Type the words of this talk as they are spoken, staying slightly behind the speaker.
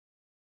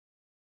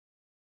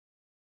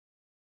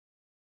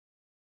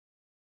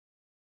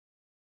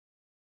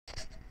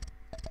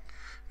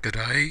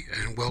G'day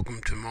and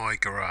welcome to my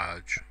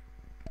garage.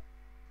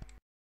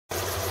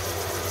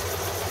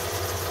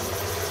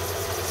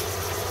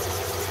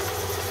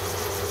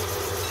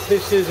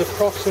 This is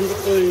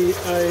approximately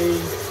a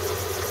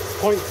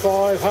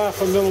 0.5,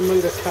 half a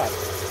millimetre cut.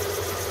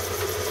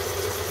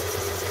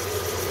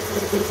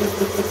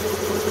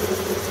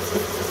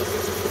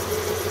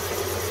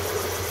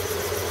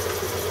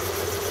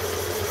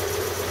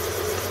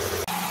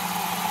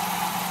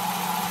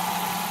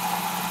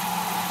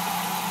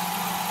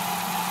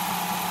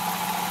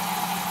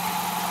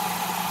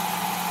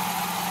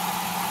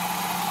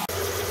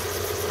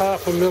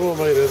 Half a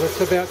millimetre,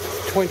 that's about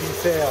 20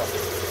 thou.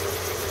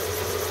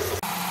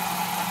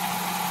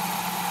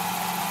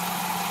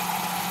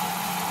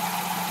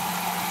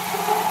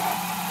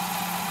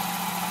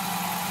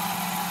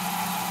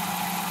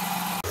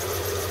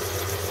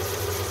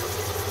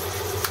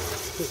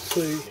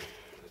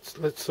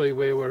 Let's see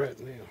where we're at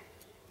now.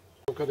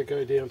 I've got to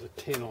go down to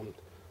 10 on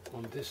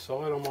this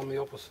side. I'm on the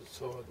opposite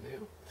side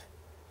now.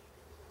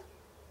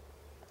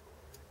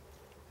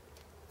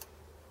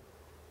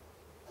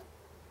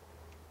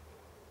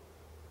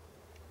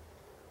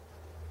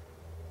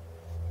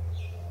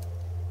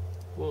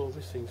 Well,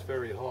 this thing's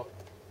very hot.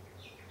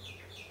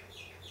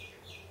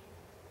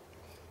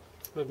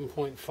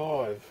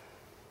 11.5.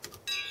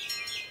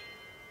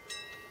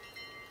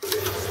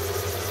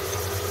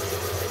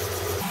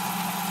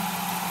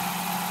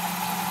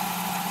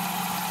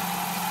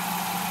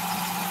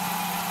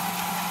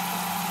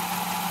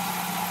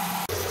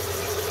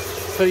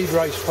 Feed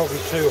rate's probably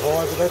too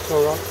high, but that's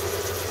all right.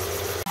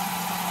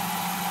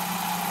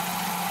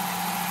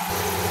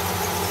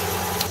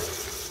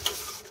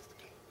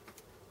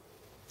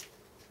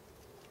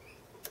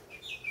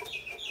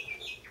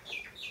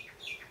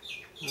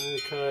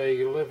 Okay,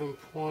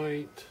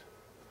 11.29.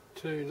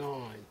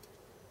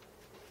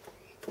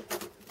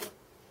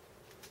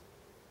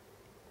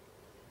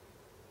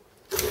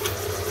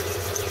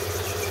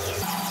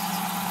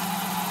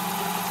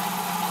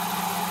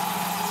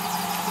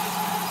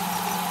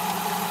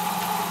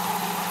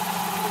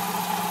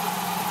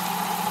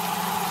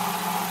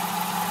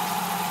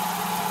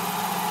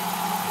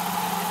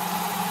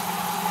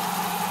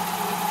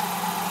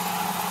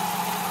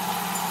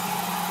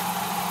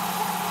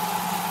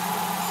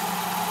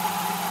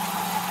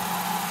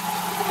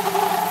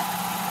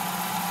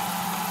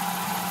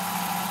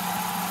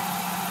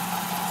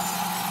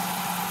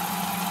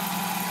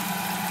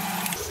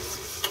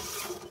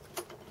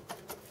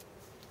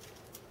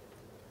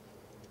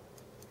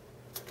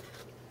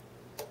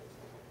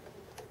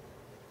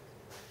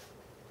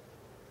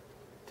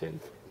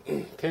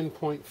 Ten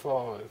point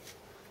five.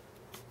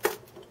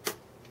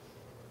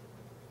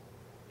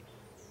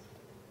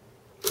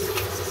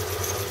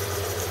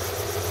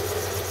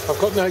 I've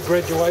got no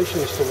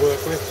graduations to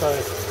work with, so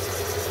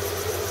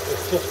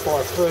it's just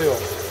by feel.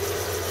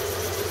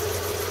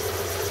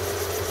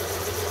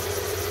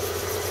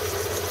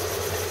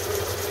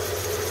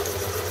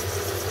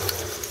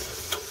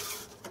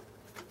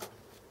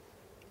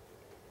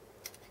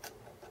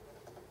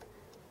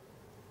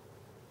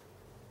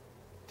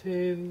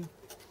 Ten.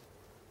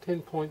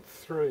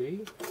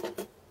 10.3.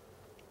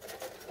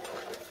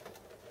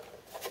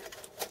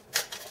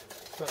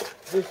 But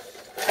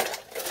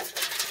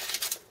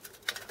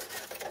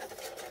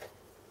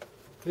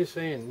this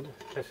end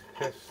has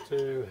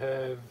to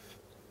have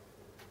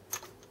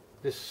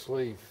this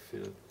sleeve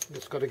fitted.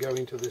 It's got to go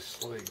into this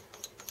sleeve.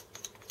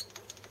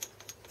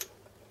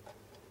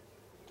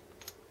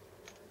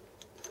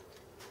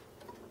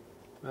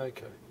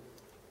 Okay,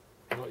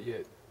 not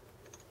yet.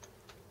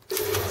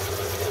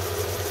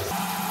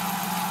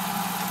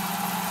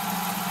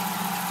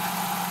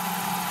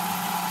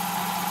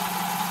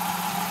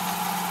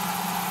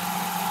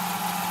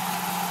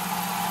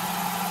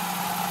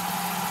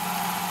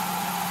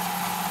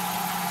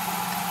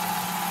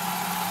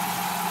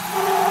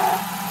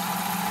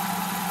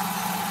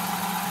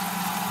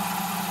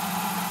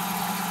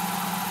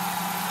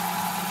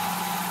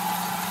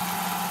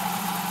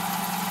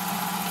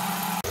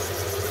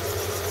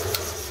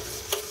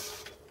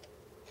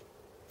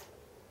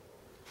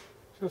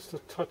 Just a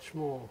touch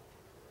more.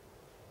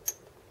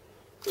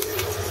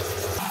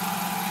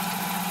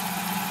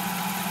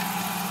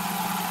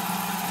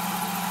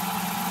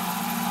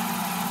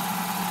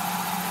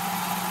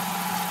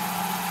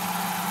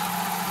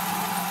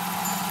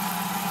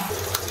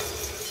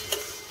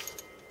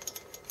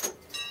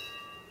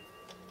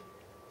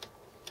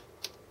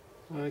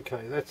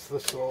 Okay, that's the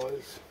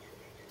size.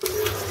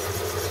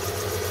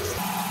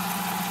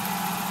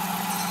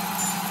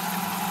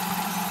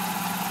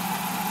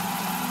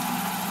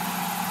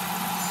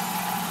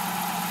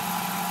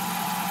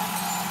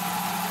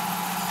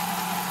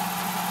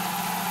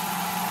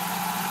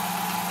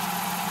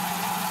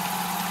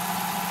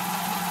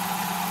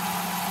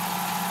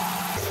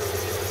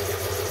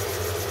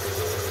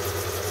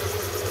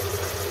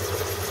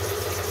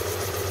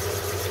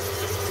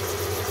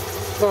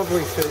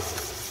 Lovely fit.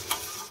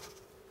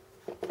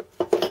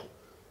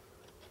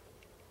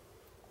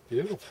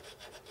 Beautiful,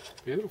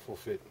 beautiful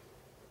fit.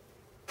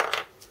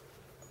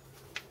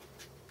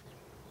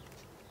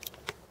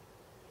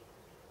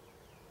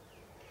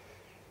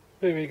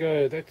 There we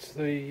go, that's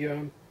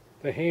the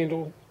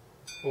handle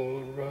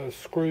or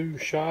screw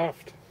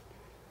shaft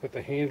that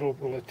the handle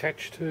will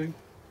attach to.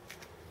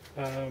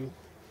 Um,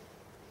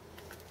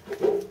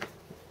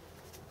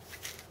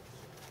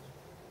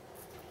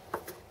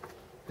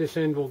 this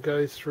end will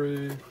go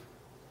through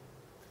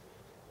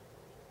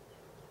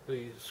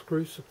the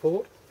screw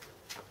support,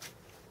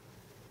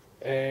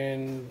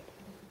 and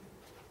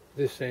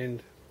this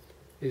end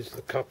is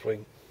the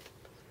coupling,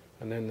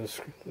 and then the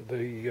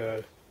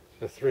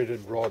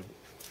threaded rod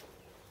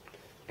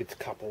gets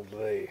coupled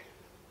there.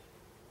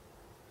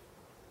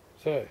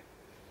 So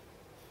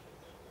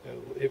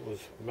it was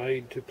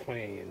made to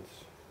plans.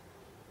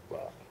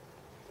 Well,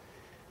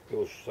 it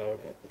was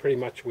pretty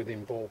much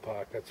within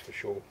ballpark, that's for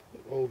sure.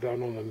 All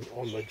done on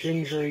the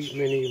Gingery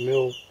mini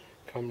mill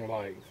come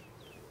lathe.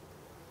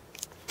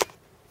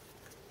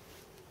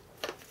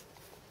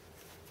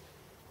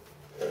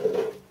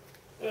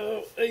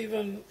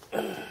 Even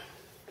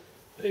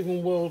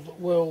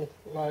well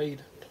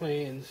laid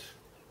plans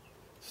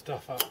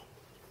stuff up.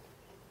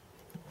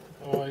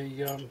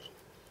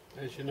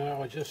 As you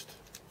know, I just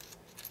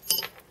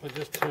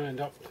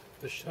turned up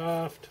the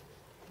shaft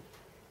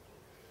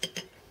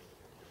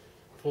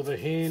for the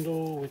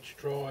handle which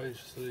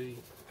drives the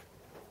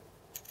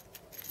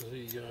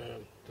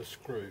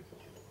screw.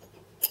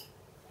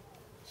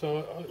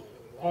 So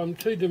I'm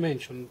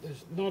two-dimensional.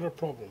 There's not a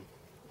problem,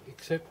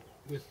 except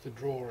with the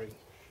drawing.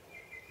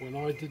 When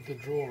I did the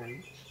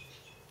drawing,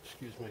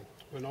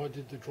 when I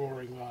did the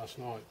drawing last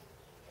night,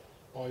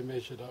 I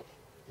measured up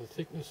the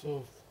thickness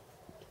of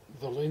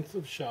the length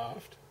of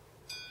shaft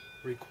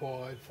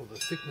required for the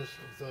thickness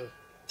of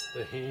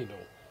the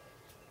handle.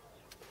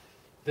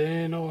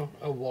 Then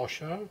a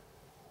washer,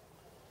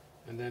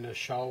 and then a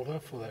shoulder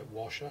for that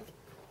washer,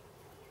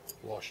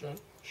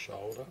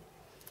 shoulder,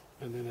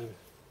 and then a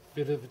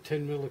bit of a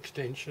 10mm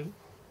extension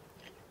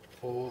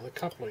for the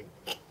coupling.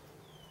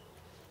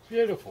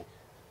 Beautiful.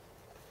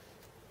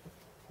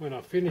 When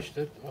I finished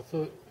it, I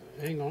thought,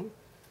 hang on,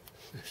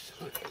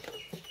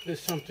 there's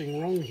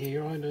something wrong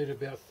here. I need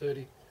about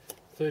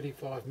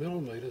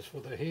 35mm for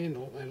the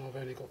handle, and I've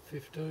only got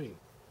 15.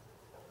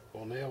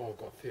 Well, now I've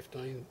got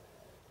 15.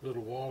 A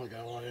little while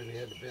ago I only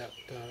had about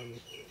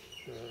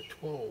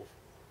 12.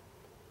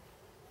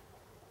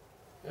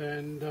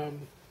 And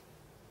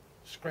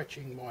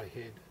scratching my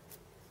head.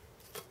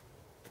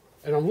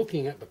 And I'm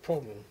looking at the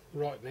problem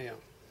right now.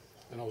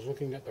 And I was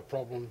looking at the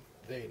problem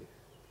then.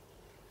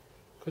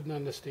 Couldn't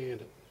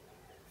understand it.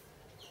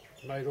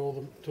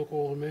 Took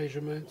all the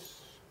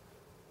measurements.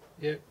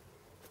 Yep.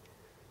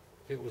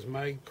 It was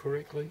made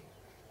correctly.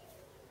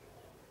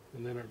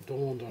 And then it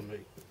dawned on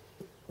me.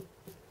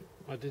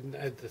 I didn't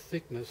add the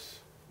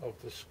thickness of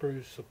the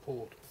screw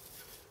support,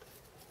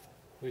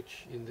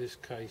 which in this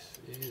case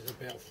is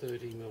about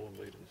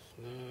 30mm.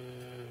 No,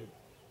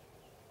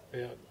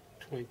 about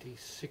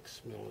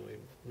 26mm.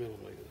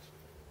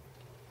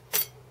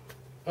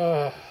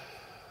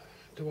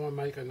 Do I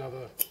make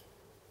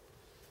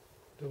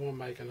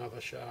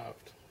another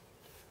shaft?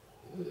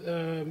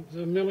 The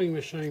milling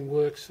machine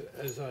works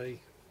as a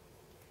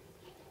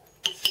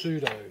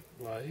pseudo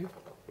lathe.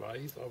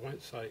 I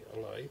won't say a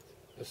lathe.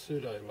 A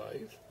pseudo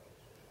lathe.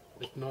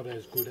 It's not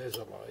as good as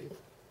a lathe,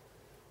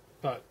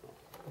 but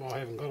I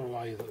haven't got a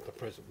lathe at the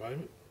present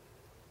moment,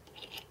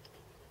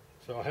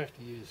 so I have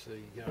to use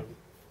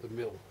the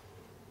mill.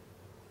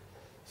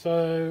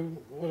 So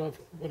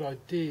what I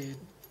did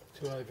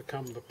to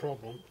overcome the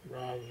problem,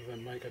 rather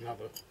than make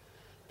another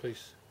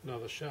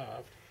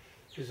shaft,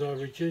 is I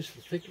reduced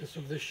the thickness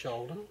of this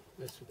shoulder.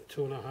 That's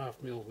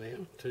 2.5mm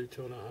now,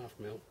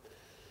 2.5mm.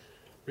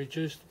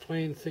 Reduced the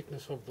plane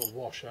thickness of the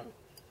washer.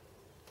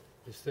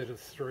 Instead of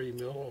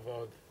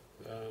 3mm,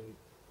 I'm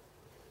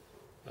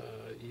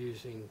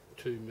using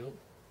 2mm.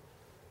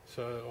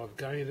 So I've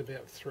gained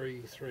about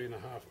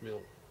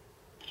 3.5mm.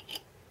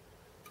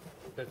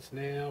 That's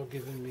now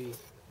given me,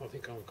 I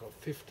think I've got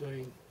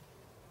 14mm.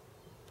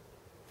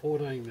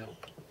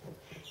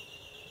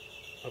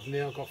 I've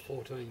now got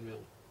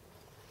 14mm.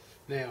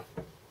 Now,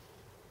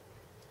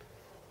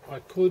 I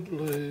could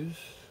lose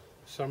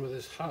some of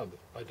this hub.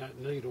 I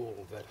don't need all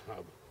of that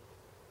hub.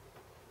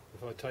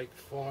 If I take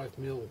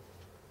 5mm,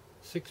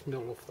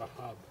 6mm off the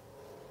hub,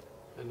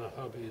 and the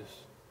hub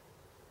is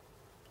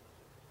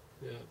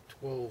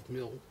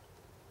 12mm,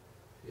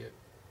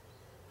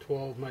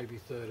 12, maybe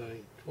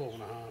 13, 12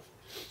 and a half.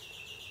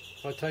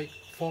 If I take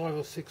 5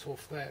 or 6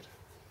 off that,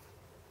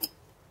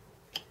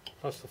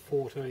 plus the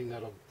 14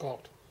 that I've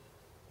got,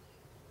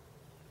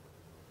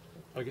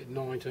 I get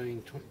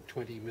 19,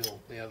 20mm.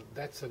 Now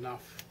that's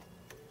enough,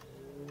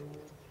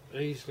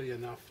 easily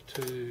enough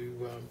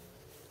to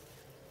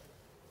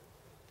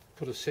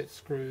put a set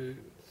screw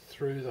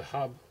through the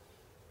hub,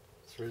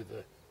 through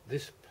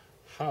this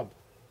hub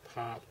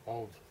part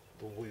of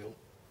the wheel,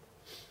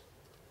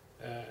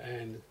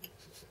 and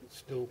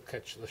still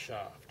catch the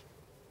shaft.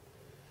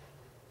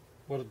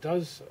 What it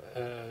does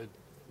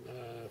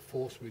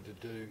force me to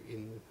do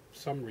in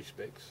some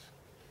respects,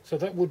 so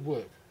that would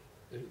work.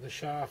 The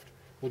shaft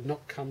would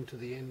not come to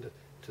the end,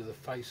 to the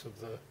face of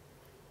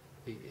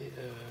the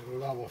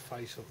lower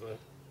face of the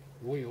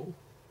wheel,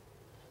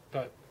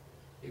 but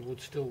it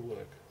would still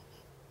work.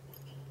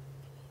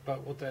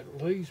 But what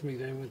that leaves me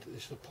then with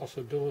is the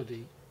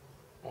possibility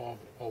of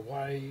a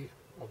way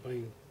I've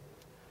been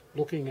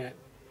looking at.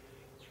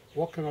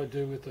 What can I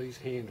do with these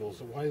handles?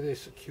 The way they're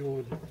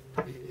secured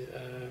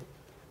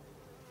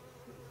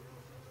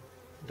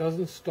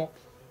doesn't stop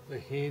the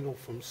handle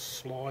from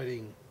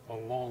sliding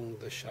along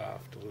the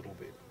shaft a little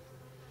bit,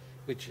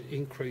 which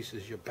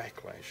increases your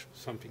backlash,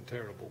 something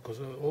terrible,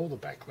 because all the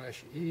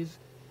backlash is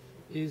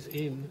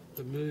in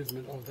the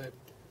movement of that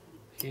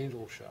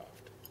handle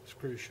shaft,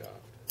 screw shaft.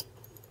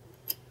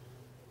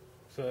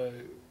 So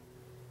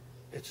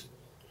it's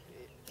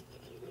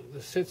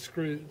the set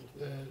screw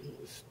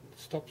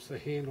stops the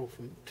handle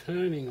from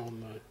turning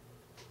on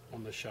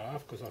the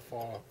shaft, because I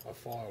file a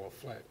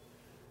flat,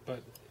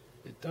 but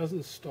it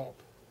doesn't stop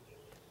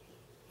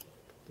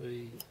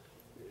the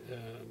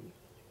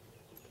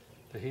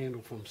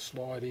handle from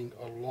sliding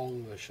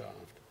along the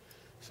shaft.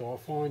 So I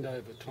find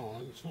over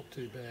time, it's not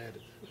too bad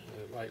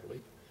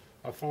lately,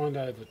 I find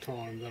over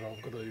time that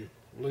I've got to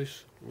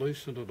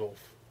loosen it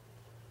off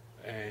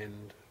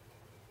and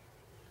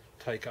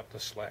take up the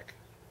slack.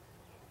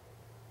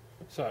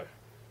 So,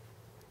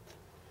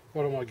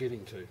 what am I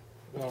getting to?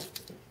 Well,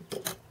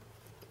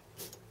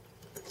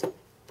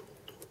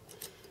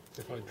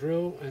 if I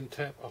drill and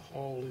tap a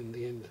hole in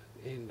the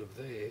end of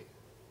there,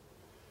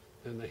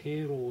 then the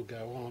handle will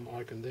go on.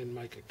 I can then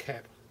make a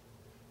cap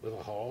with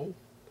a hole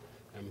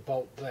and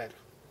bolt that,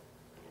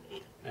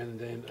 and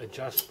then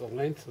adjust the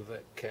length of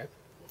that cap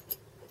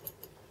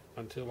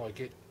until I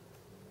get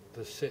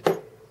the set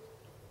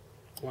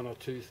 1 or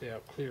 2 thou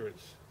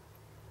clearance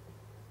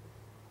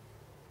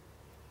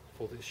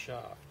for this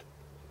shaft.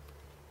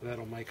 And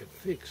that'll make it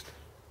fixed,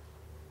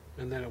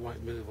 and then it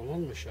won't move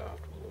along the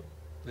shaft, will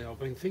it? Now, I've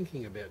been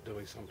thinking about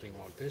doing something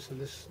like this, and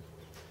this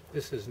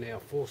has now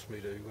forced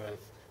me to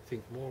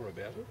think more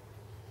about it.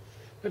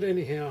 But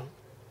anyhow,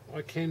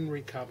 I can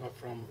recover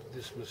from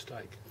this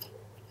mistake.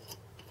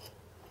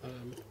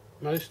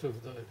 Most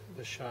of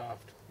the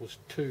shaft was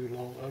too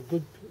long. A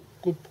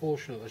good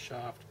portion of the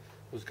shaft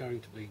was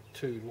going to be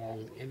too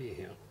long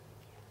anyhow.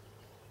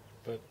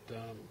 But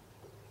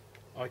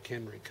I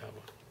can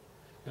recover,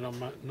 and I'm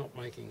not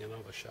making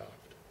another shaft.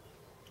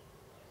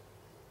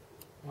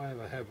 I have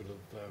a habit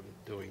of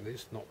doing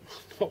this, not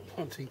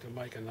wanting to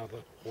make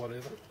another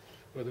whatever,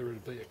 whether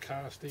it be a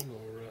casting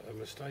or a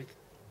mistake.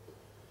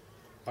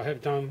 I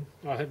have done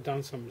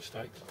some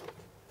mistakes.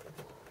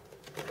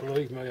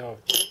 Believe me,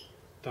 I've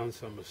done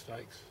some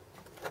mistakes.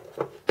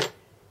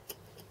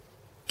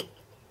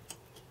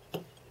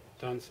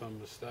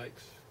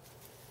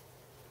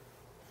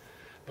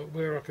 But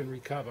where I can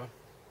recover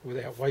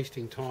without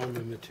wasting time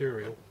and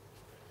material,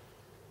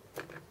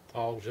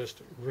 I'll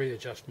just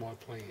readjust my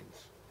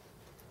plans.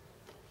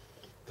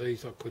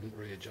 These I couldn't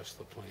readjust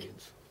the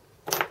plans.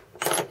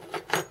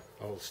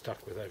 I was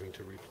stuck with having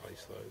to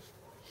replace those.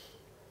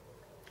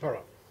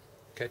 Alright,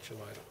 catch you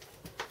later.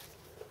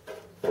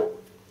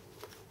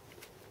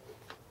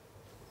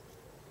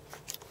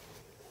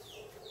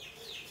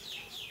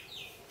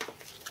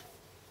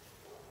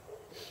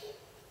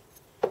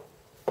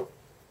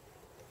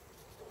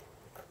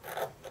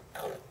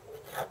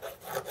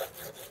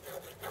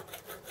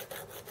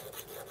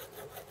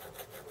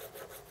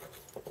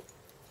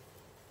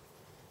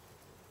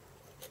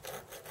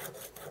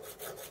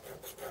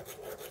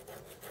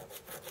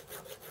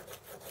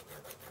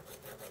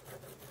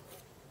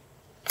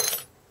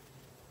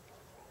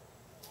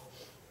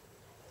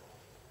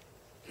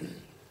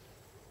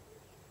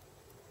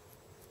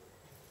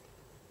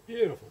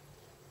 Beautiful.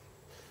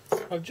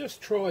 I've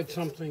just tried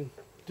something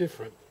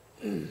different.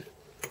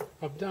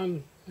 I've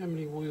done, how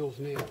many wheels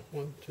now?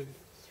 1, 2,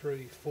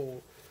 3,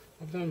 4.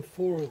 I've done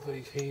 4 of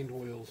these hand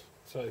wheels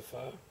so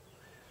far,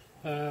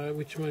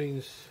 which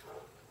means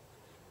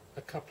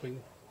a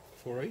coupling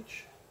for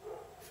each.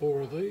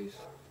 4 of these,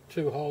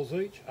 2 holes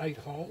each, 8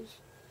 holes.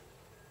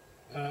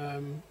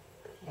 I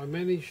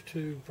managed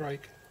to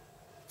break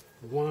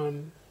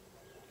one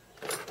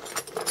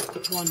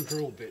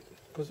drill bit,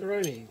 because they're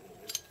only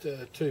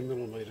 2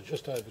 millimetres,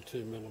 just over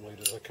 2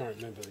 millimetres. I can't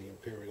remember the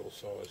imperial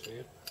size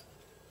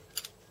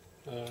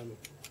now.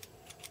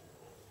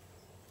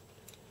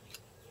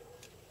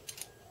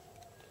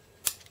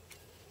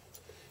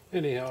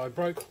 Anyhow, I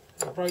broke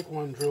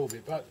one drill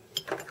bit, but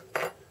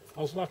I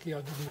was lucky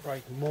I didn't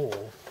break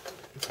more,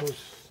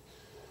 because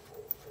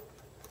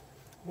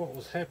what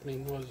was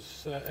happening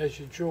was as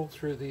you drilled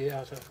through the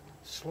outer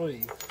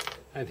sleeve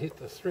and hit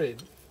the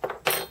thread,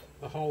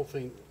 the whole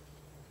thing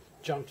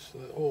jumps,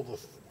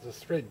 the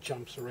thread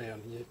jumps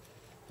around, and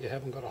you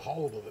haven't got a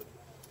hold of it.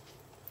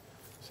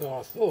 So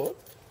I thought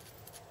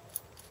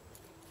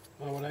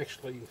I would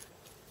actually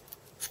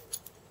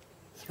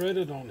thread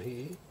it on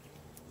here.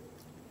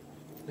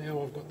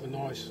 Now I've got the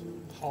nice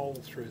hole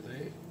through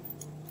there,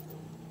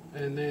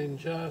 and then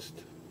just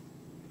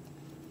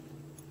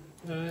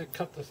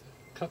cut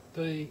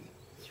the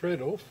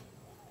thread off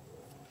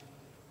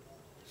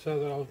so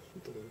that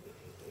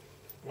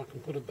I can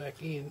put it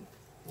back in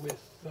with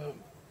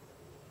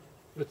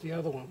the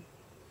other one.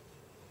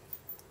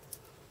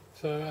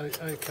 So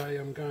okay,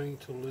 I'm going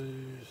to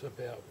lose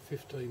about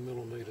 15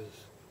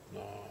 millimetres,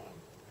 no,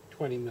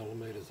 20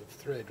 millimetres of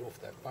thread off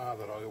that bar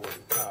that I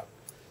already cut.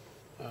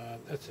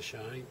 That's a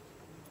shame.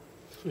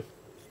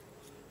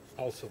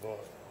 I'll survive.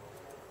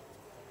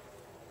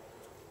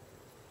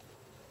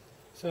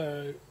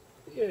 So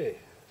yeah,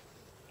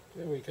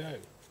 there we go.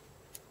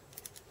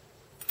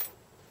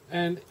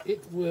 And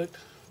it worked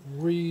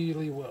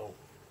really well,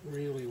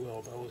 really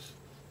well.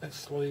 That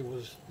sleeve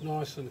was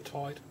nice and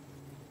tight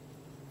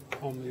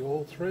on the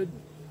all thread.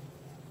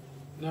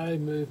 No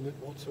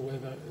movement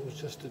whatsoever. It was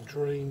just a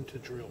dream to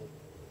drill.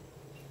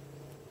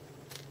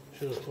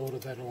 Should have thought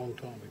of that a long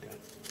time ago.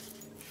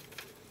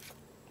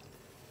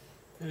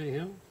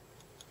 Anyhow,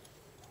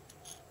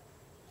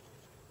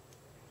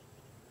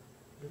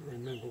 don't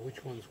remember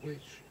which one's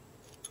which,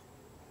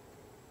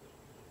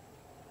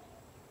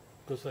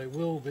 because they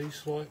will be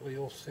slightly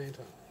off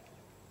centre.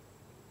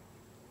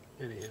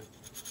 Anyhow,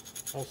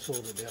 I'll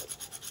sort it out.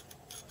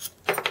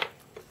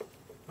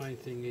 Main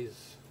thing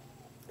is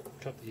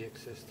cut the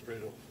excess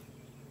thread off.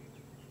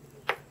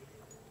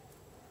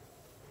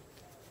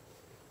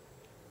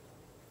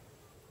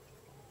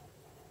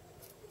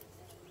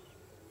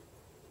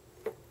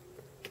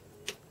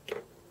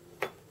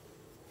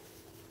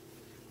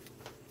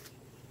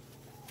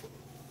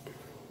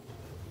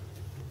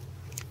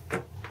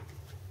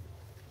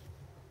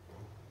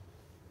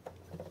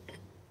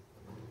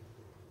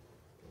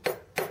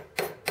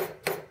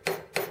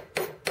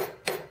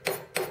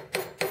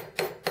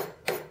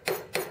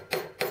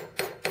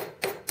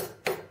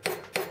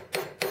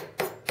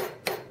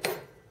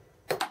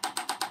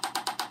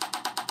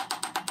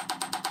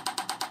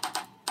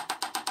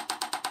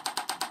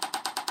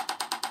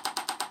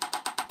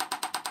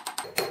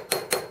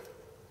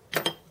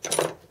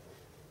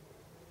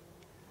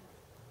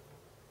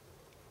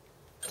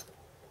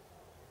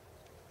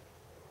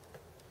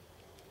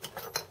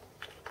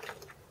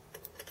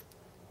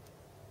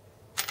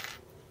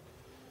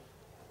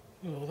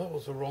 Well, that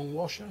was the wrong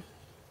washer.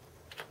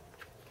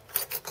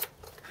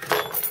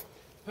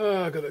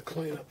 Oh, I've got to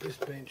clean up this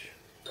bench.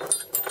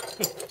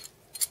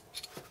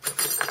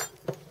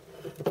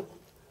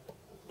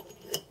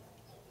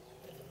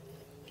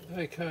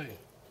 Okay.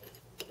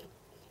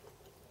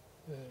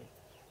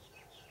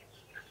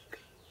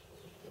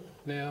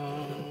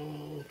 Now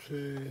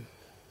to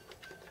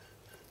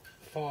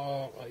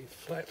file a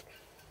flat.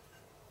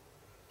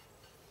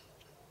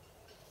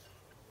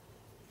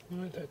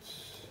 Right,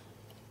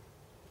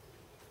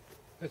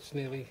 that's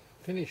nearly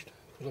finished.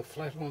 Put a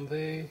flat on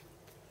there.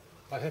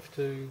 I have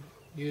to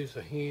use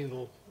a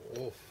handle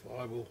off,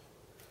 I will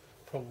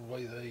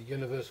probably the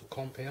universal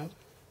compound,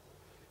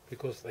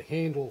 because the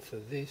handle for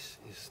this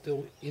is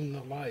still in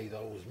the lathe. I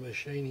was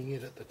machining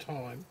it at the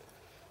time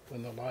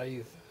when the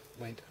lathe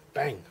went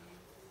bang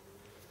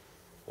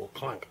or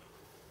clunk.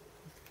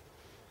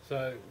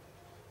 So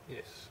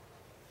yes,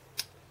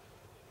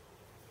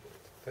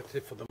 that's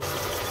it for the moment.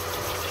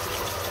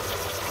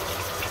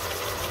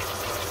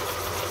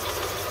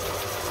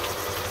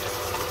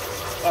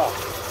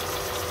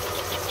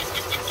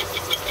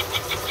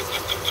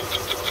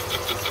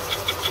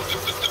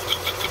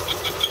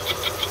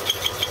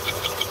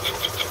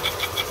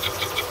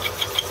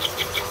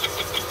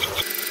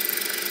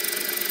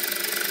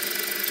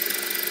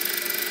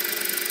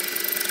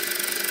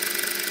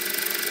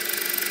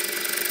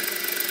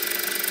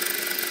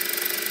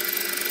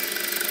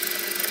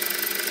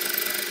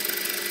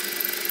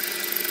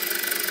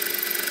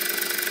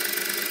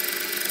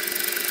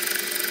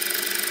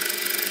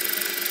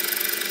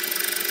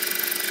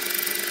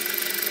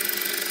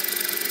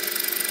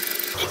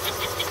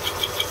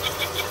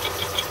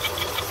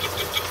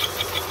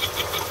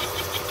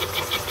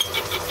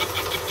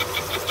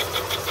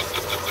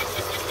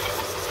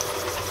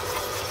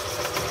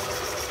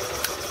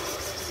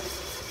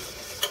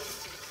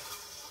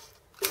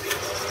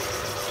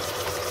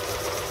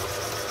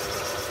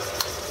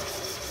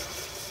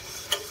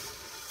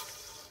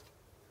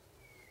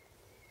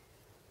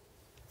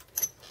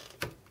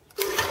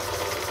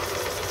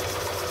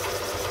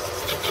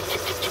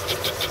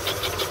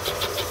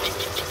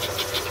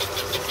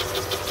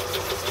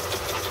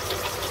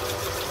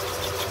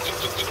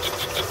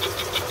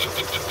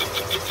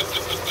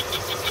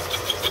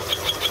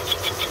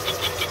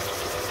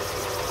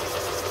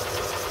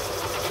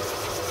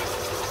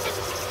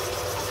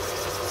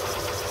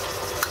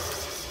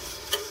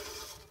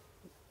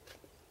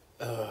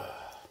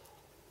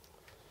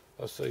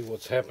 I see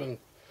what's happened.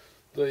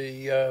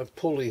 The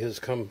pulley has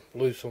come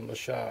loose on the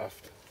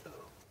shaft.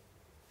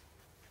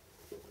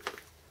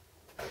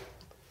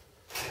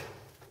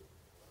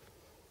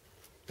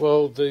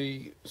 Well,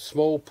 the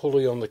small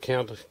pulley on the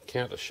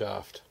counter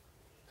shaft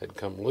had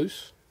come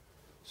loose,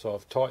 so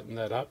I've tightened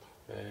that up,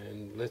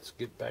 and let's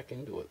get back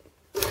into it.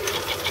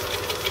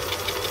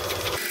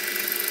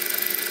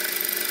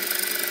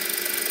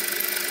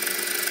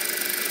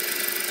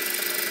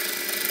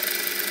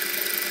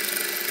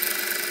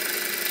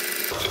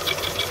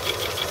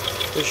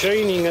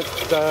 Machining it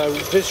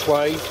this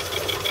way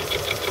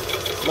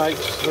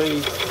makes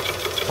the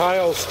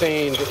tail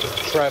stand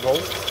travel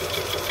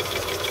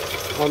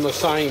on the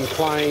same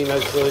plane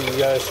as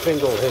the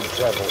spindle head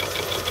travel.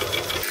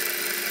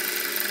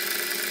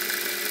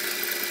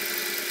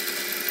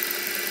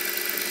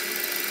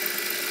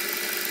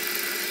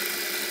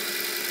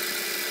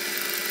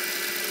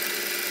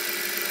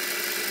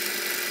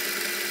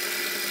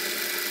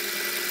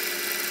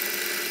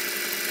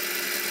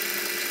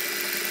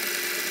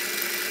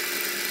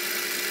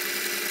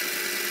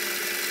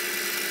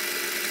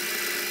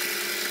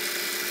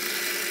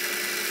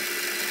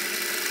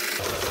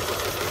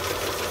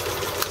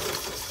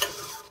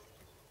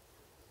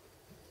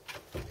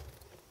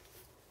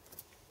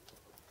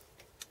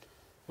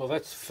 Well,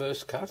 that's the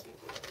first cut.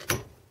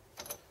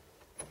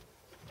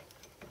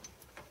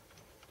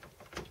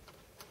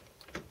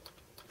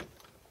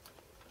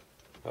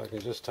 I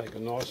can just take a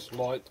nice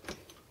light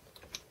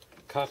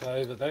cut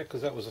over that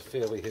because that was a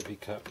fairly heavy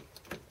cut.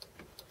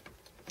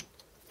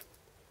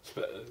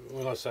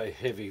 When I say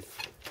heavy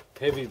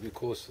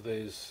because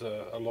there's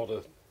a lot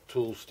of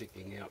tool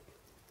sticking out,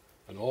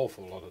 an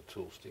awful lot of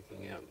tool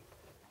sticking out.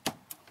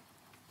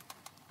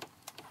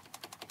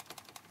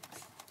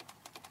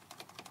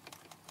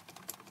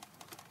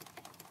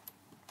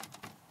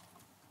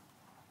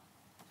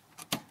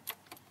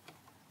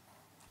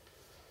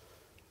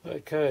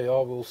 Okay, I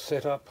will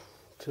set up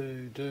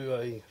to do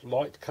a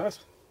light cut,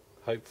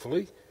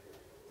 hopefully,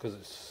 because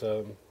it's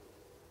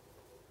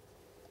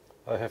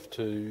I have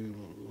to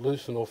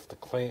loosen off the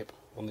clamp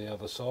on the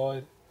other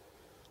side,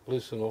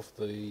 loosen off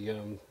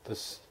the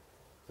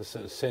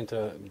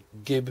centre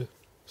gib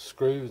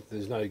screw.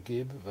 There's no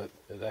gib, but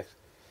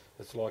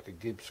it's like a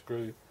gib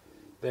screw.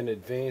 Then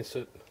advance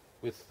it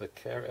with the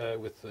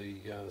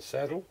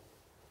saddle,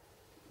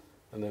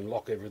 and then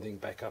lock everything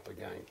back up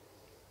again.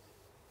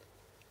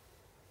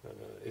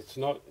 It's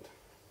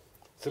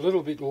a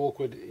little bit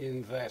awkward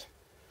in that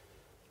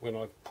when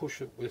I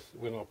push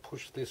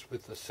this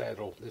with the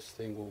saddle, this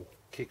thing will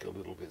kick a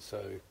little bit.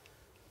 So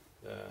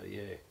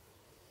yeah,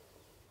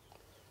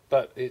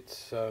 but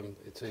it's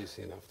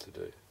easy enough to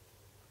do.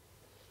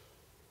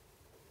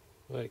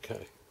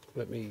 Okay,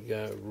 let me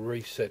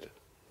reset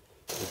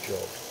the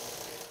job.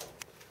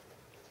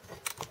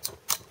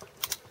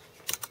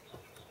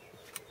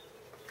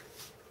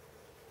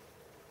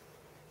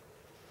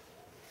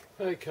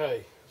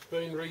 Okay, it's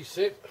been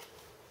reset.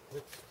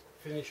 Let's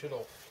finish it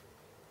off.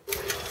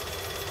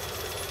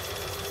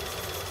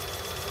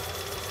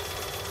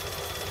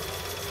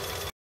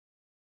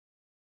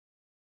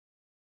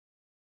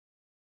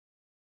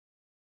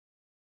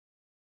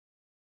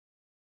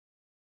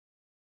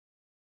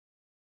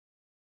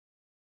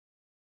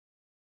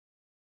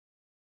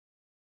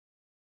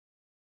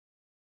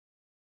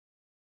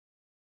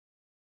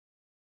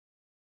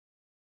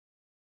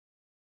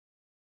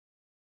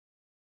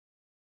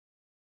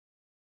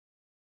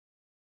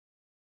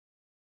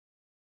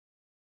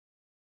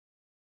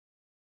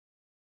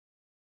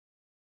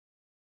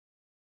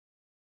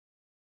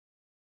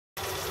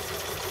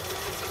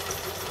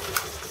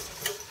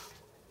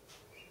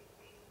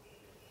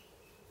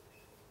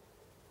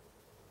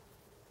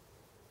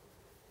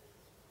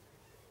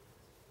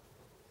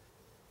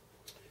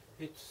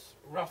 It's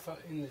rougher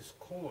in this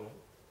corner,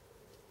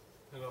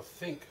 and I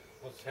think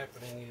what's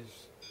happening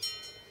is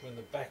when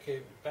the back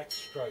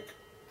stroke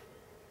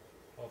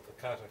of the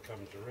cutter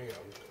comes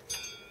around,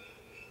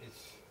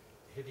 it's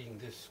hitting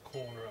this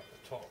corner up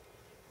the top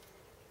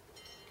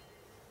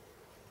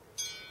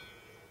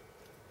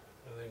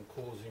and then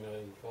causing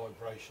a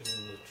vibration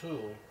in the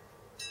tool,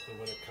 so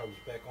when it comes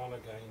back on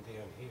again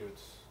down here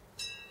it's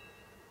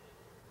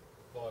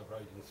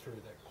vibrating through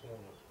that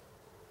corner.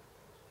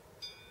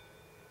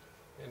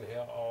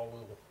 Anyhow, I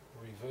will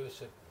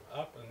reverse it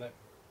up, and that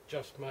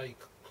just may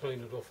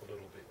clean it off a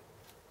little bit.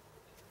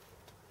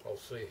 I'll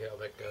see how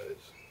that goes.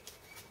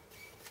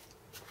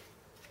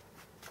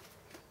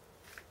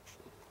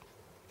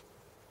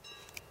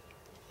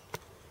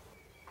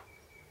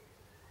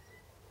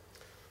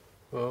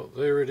 Well,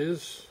 there it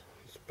is.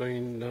 It's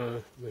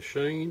been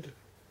machined,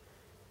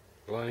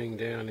 laying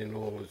down in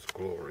all its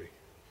glory.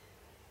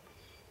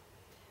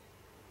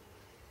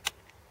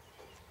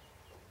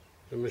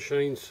 The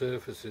machine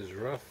surface is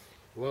rough.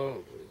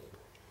 Well,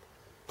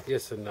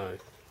 yes and no.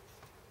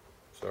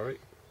 Sorry.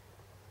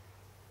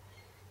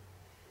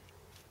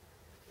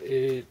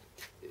 It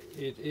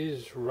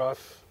is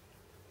rough.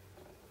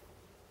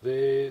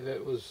 There,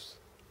 that was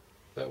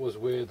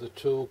where the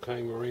tool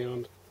came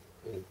around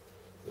and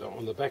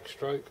on the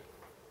backstroke,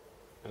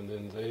 and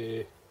then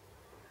there,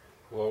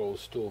 while it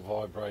was still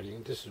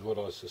vibrating. This is what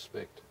I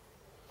suspect.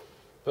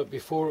 But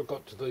before it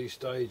got to these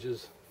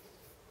stages,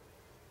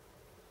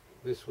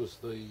 this was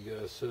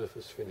the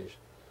surface finish.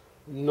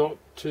 Not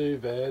too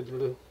bad.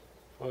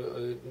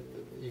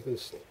 You can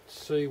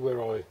see where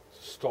I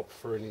stopped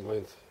for any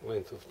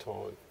length of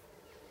time.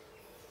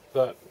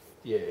 But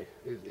yeah,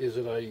 is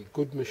it a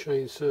good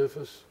machine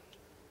surface?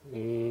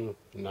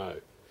 No.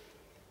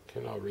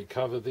 Can I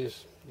recover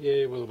this?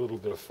 Yeah, with a little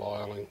bit of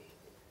filing.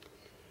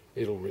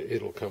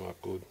 it'll come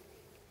up good.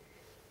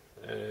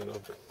 And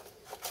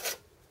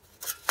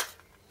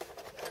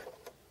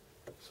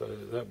so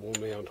that will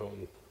mount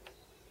on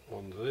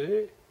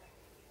there.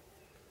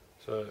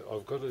 So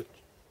I've got to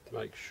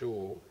make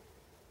sure.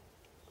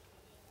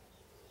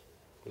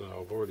 No,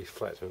 I've already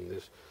flattened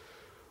this.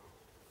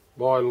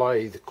 My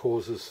lathe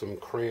causes some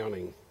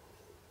crowning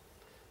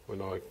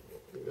when I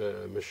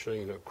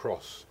machine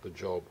across the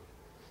job.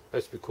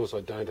 That's because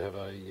I don't have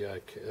a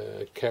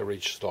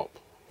carriage lock,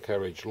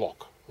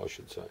 I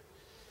should say.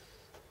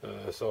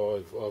 So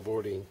I've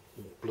already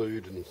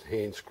blued and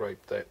hand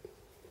scraped that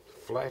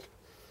flat.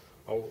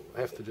 I'll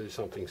have to do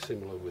something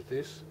similar with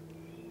this,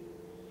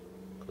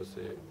 because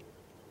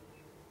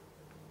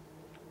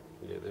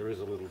there is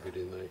a little bit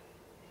in there.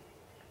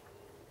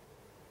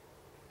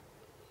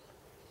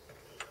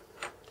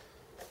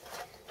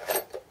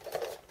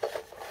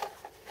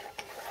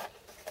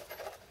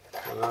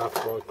 And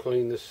after I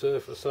clean this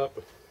surface up,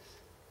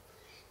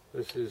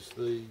 this is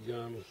the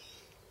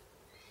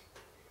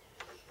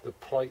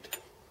plate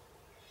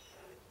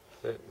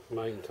that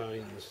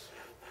maintains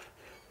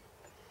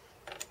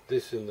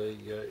this in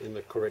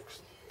the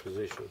correct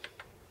position.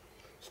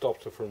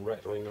 Stops it from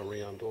rattling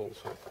around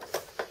also.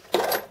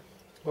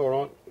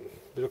 Alright,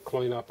 bit of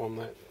clean up on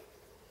that.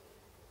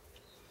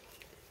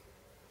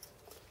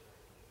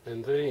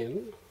 And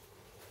then,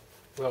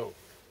 well,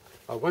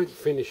 I won't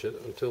finish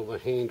it until the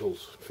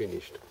handle's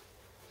finished.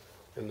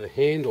 And the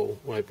handle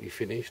won't be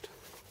finished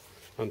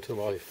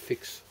until I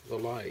fix the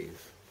lathe.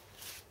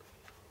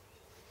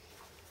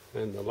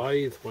 And the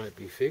lathe won't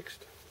be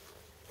fixed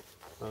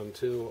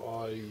until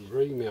I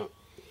remount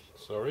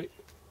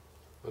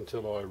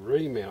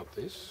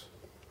this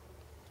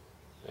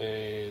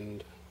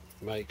and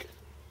make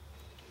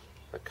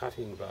a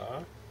cutting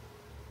bar,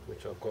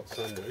 which I've got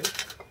somewhere.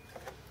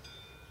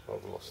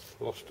 I've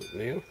lost it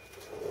now.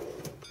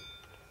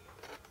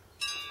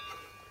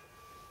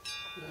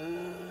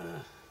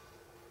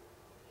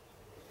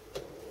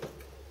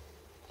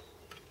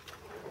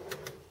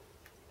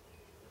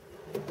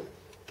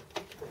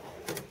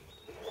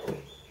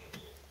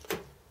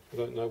 I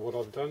don't know what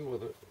I've done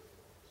with it.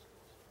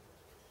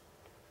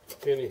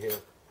 Anyhow,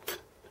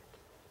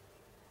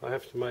 I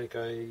have to make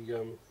a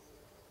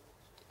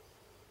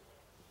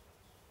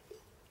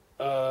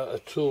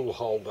tool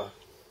holder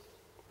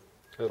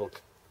that'll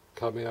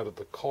come out of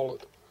the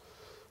collet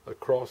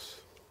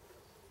across.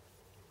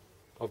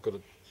 I've got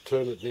to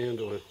turn it down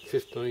to a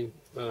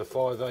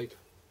 5/8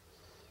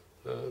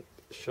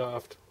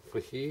 shaft for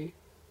here.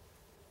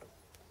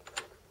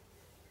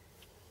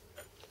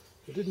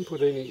 I didn't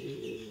put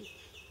any.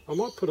 I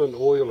might put an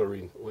oiler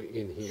in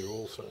here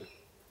also,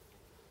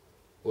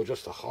 or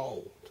just a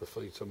hole to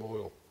feed some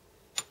oil.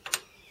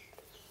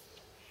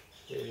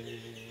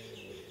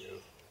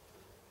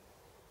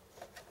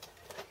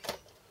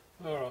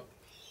 Alright,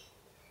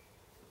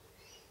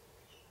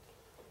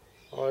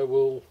 I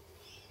will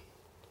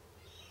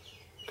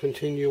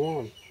continue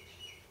on.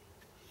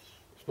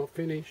 It's not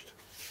finished.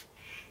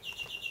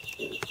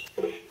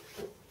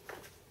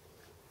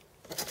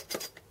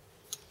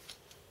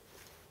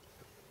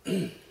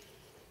 Just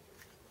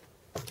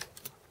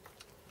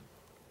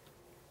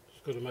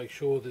got to make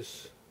sure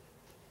this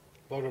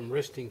bottom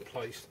resting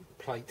plate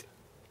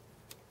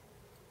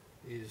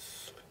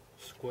is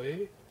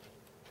square.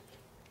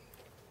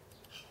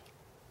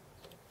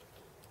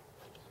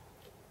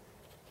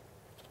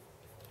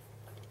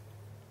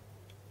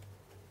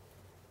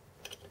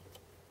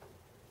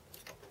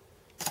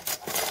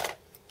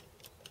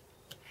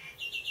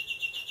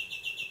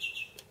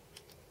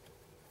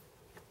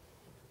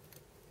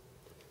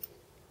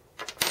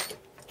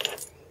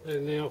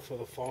 And now for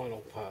the final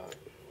part.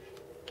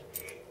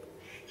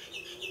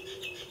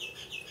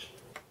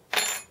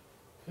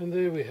 And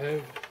there we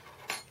have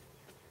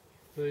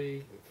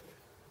the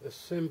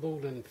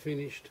assembled and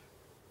finished,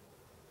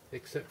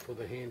 except for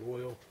the hand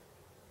wheel,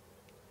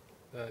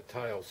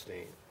 tail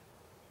stand.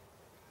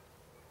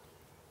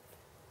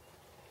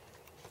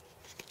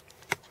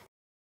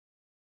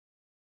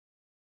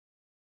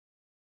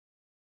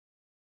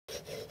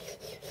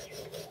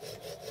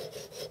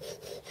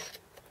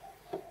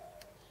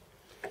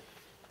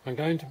 I'm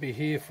going to be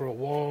here for a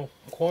while,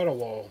 quite a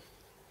while,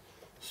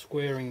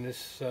 squaring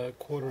this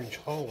 1/4 inch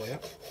hole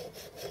out.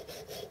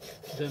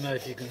 I don't know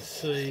if you can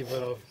see,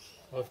 but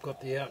I've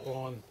got the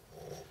outline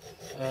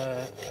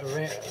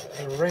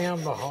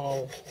around the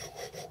hole.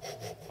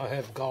 I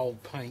have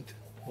gold paint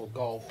or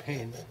gold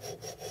pen.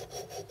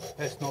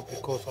 That's not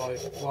because I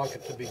like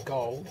it to be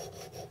gold,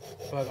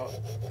 but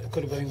it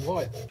could have been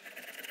white.